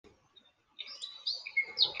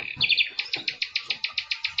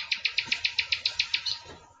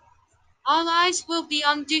All eyes will be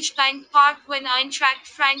on Deutsche Bank Park when Eintracht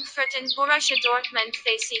Frankfurt and Borussia Dortmund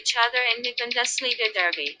face each other in the Bundesliga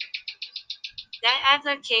derby. The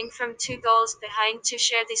Adler came from 2 goals behind to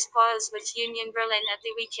share the spoils with Union Berlin at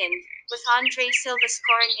the weekend, with Andre Silva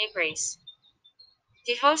scoring a brace.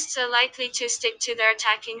 The hosts are likely to stick to their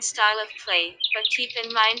attacking style of play, but keep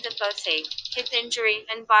in mind that both a hip injury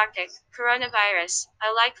and Bartek coronavirus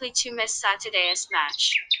are likely to miss Saturday's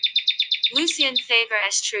match. Lucien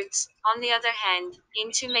Favre's troops, on the other hand,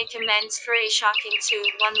 aim to make amends for a shocking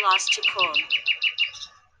 2-1 loss to Köln.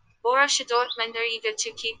 Borussia Dortmund are eager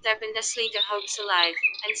to keep their Bundesliga hopes alive,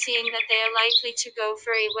 and seeing that they are likely to go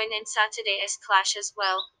for a win in Saturday's clash as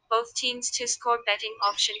well, both teams' to-score betting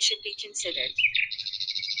option should be considered.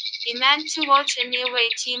 A man to watch in the away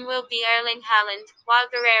team will be Erling Haaland, while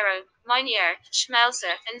Guerrero, Meunier,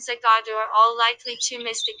 Schmelzer, and Zagadou are all likely to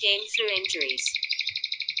miss the game through injuries.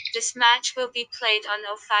 This match will be played on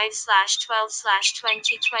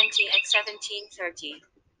 05/12/2020 at 17:30.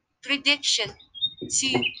 Prediction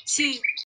 2-2